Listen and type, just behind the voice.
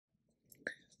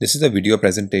This is a video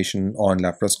presentation on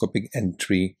laparoscopic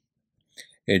entry.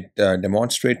 It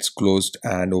demonstrates closed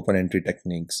and open entry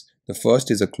techniques. The first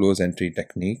is a closed entry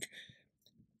technique.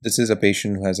 This is a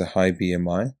patient who has a high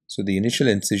BMI. So the initial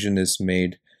incision is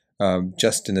made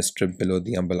just in a strip below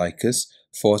the umbilicus.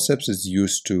 Forceps is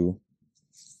used to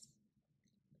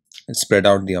spread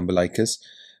out the umbilicus.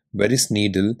 Veress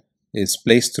needle is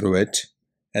placed through it,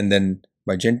 and then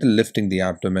by gentle lifting the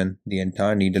abdomen, the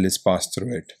entire needle is passed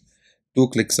through it. 2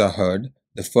 clicks are heard.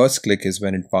 The first click is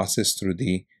when it passes through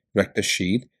the rectus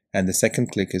sheath, and the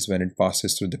second click is when it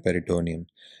passes through the peritoneum.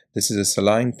 This is a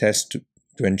saline test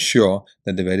to ensure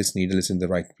that the Veress needle is in the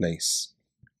right place.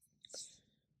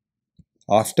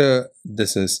 After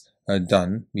this is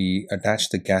done, we attach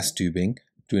the gas tubing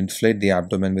to inflate the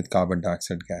abdomen with carbon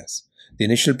dioxide gas. The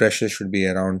initial pressure should be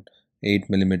around 8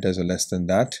 millimeters or less than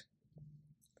that.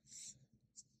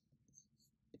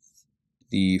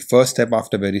 The first step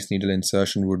after Veress needle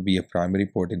insertion would be a primary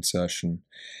port insertion.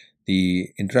 The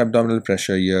intra-abdominal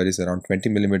pressure here is around 20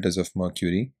 millimeters of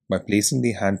mercury. By placing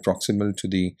the hand proximal to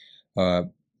the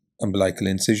umbilical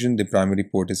incision, the primary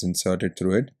port is inserted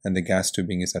through it and the gas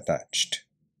tubing is attached.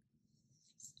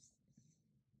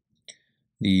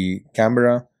 The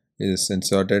camera is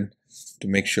inserted to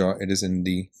make sure it is in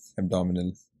the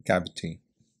abdominal cavity.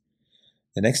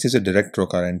 The next is a direct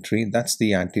trocar entry. That's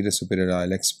the anterior superior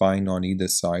iliac spine on either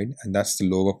side, and that's the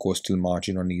lower costal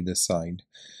margin on either side.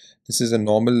 This is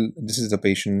the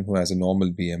patient who has a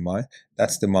normal BMI.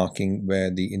 That's the marking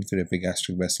where the inferior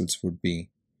epigastric vessels would be.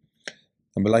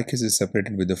 Umbilicus is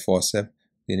separated with the forceps.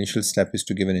 The initial step is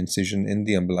to give an incision in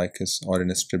the umbilicus or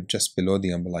in a strip just below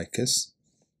the umbilicus.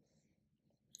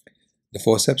 The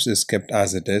forceps is kept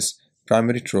as it is.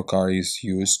 Primary trocar is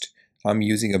used. I'm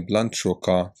using a blunt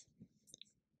trocar,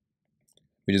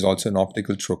 which is also an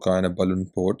optical trocar and a balloon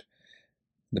port.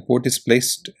 The port is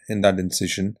placed in that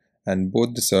incision, and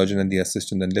both the surgeon and the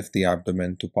assistant then lift the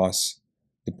abdomen to pass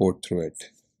the port through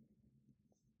it.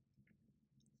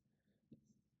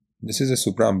 This is a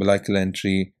supraumbilical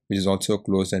entry, which is also a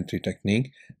closed entry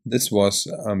technique. This was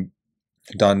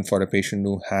done for a patient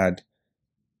who had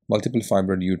multiple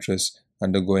fibroid uterus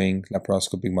undergoing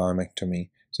laparoscopic myomectomy.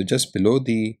 So just below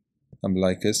the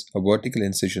umbilicus, a vertical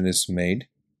incision is made,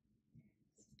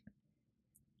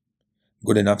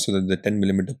 good enough so that the 10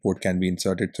 millimeter port can be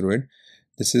inserted through it.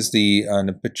 This is the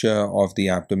picture of the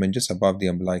abdomen just above the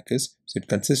umbilicus. So it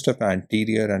consists of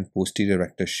anterior and posterior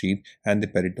rectus sheath and the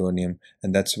peritoneum,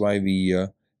 and that's why we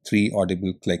hear 3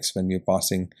 audible clicks when we are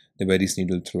passing the Veress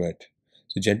needle through it.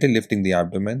 So gently lifting the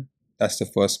abdomen, that's the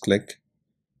first click,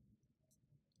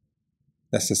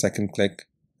 that's the second click,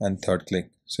 and third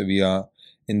click. So we are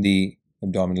in the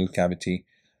abdominal cavity.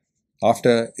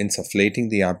 After insufflating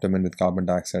the abdomen with carbon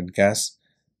dioxide gas,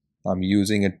 I'm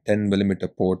using a 10 millimeter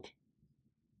port,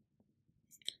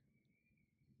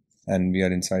 and we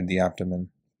are inside the abdomen.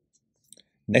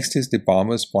 Next is the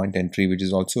Palmer's point entry, which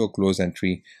is also a closed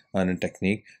entry and a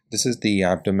technique. This is the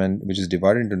abdomen, which is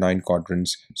divided into 9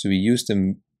 quadrants. So we use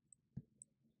the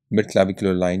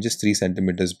mid-clavicular line just 3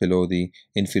 centimeters below the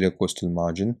inferior costal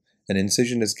margin. An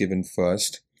incision is given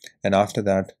first, and after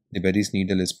that the Veress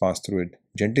needle is passed through it,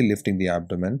 gently lifting the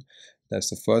abdomen. That's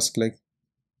the first click,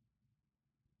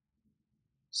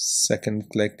 second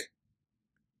click,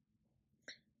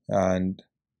 and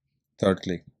third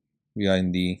click. We are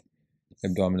in the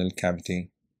abdominal cavity.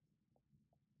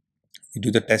 We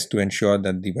do the test to ensure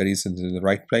that the Veress is in the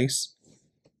right place,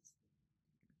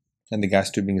 and the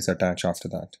gas tubing is attached after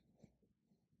that.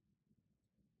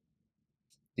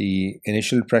 The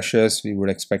initial pressures, we would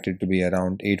expect it to be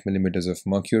around 8 millimeters of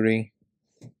mercury.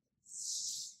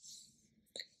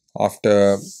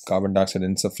 After carbon dioxide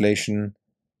insufflation,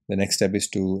 the next step is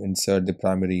to insert the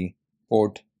primary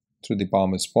port through the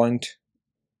Palmer's point.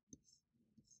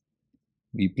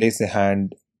 We place the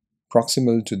hand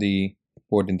proximal to the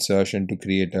port insertion to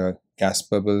create a gas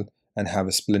bubble and have a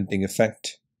splinting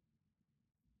effect.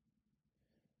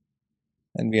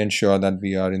 And we ensure that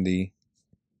we are in the...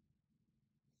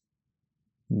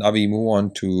 Now we move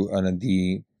on to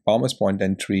the Palmer's point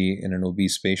entry in an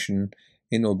obese patient.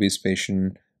 In obese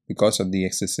patient, because of the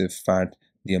excessive fat,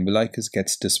 the umbilicus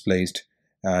gets displaced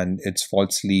and it's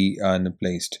falsely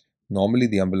placed. Normally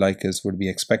the umbilicus would be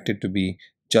expected to be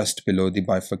just below the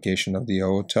bifurcation of the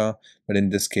aorta, but in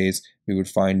this case we would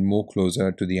find more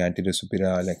closer to the anterior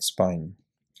superior iliac spine.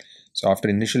 So after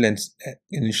initial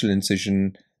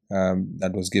incision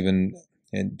that was given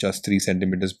just 3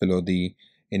 centimeters below the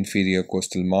inferior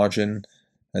costal margin,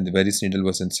 and the Veress needle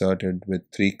was inserted with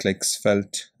 3 clicks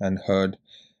felt and heard.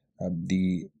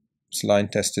 The saline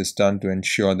test is done to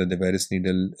ensure that the Veress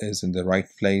needle is in the right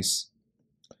place.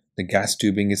 The gas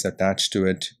tubing is attached to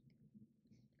it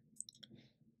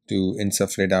to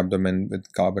insufflate abdomen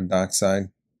with carbon dioxide.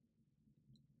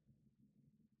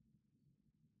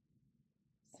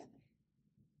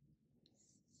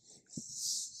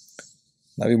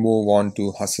 Now we move on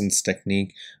to Hassan's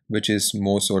technique, which is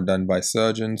more so done by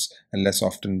surgeons and less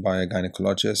often by a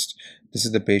gynecologist. This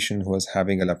is the patient who was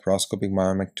having a laparoscopic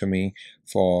myomectomy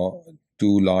for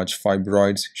two large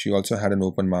fibroids. She also had an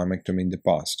open myomectomy in the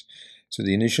past. So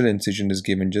the initial incision is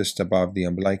given just above the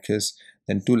umbilicus.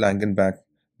 Then two Langenbach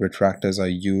retractors are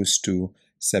used to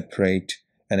separate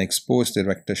and expose the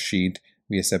rectus sheath.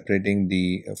 We are separating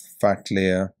the fat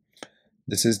layer.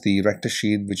 This is the rectus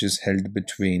sheath, which is held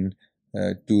between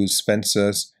two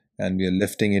Spencers, and we are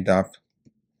lifting it up.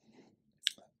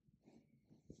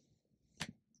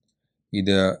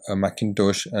 Either a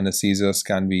Macintosh and a scissors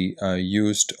can be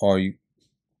used, or a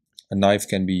knife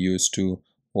can be used to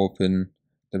open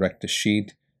the rectus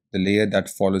sheath. The layer that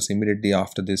follows immediately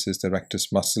after this is the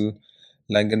rectus muscle.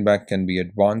 Langenbach can be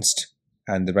advanced,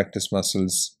 and the rectus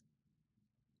muscles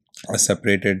are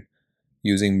separated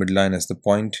using midline as the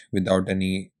point without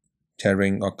any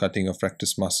tearing or cutting of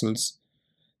rectus muscles.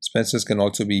 Spencers can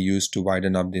also be used to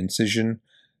widen up the incision.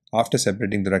 After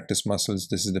separating the rectus muscles,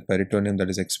 this is the peritoneum that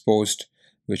is exposed,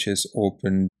 which is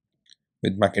opened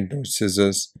with Macintosh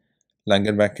scissors.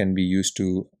 Langenbach can be used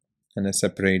to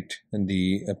separate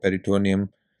the peritoneum,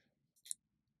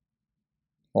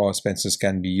 or Spencers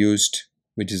can be used,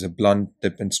 which is a blunt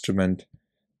tip instrument,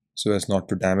 so as not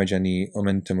to damage any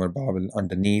omentum or bowel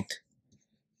underneath.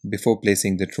 Before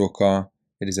placing the trocar,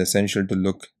 it is essential to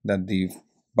look that the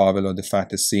bowel or the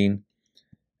fat is seen,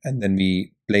 and then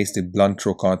we place the blunt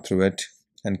trocar through it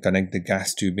and connect the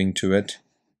gas tubing to it.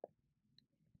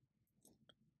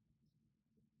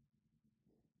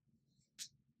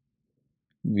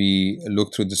 We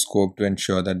look through the scope to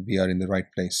ensure that we are in the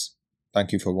right place.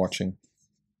 Thank you for watching.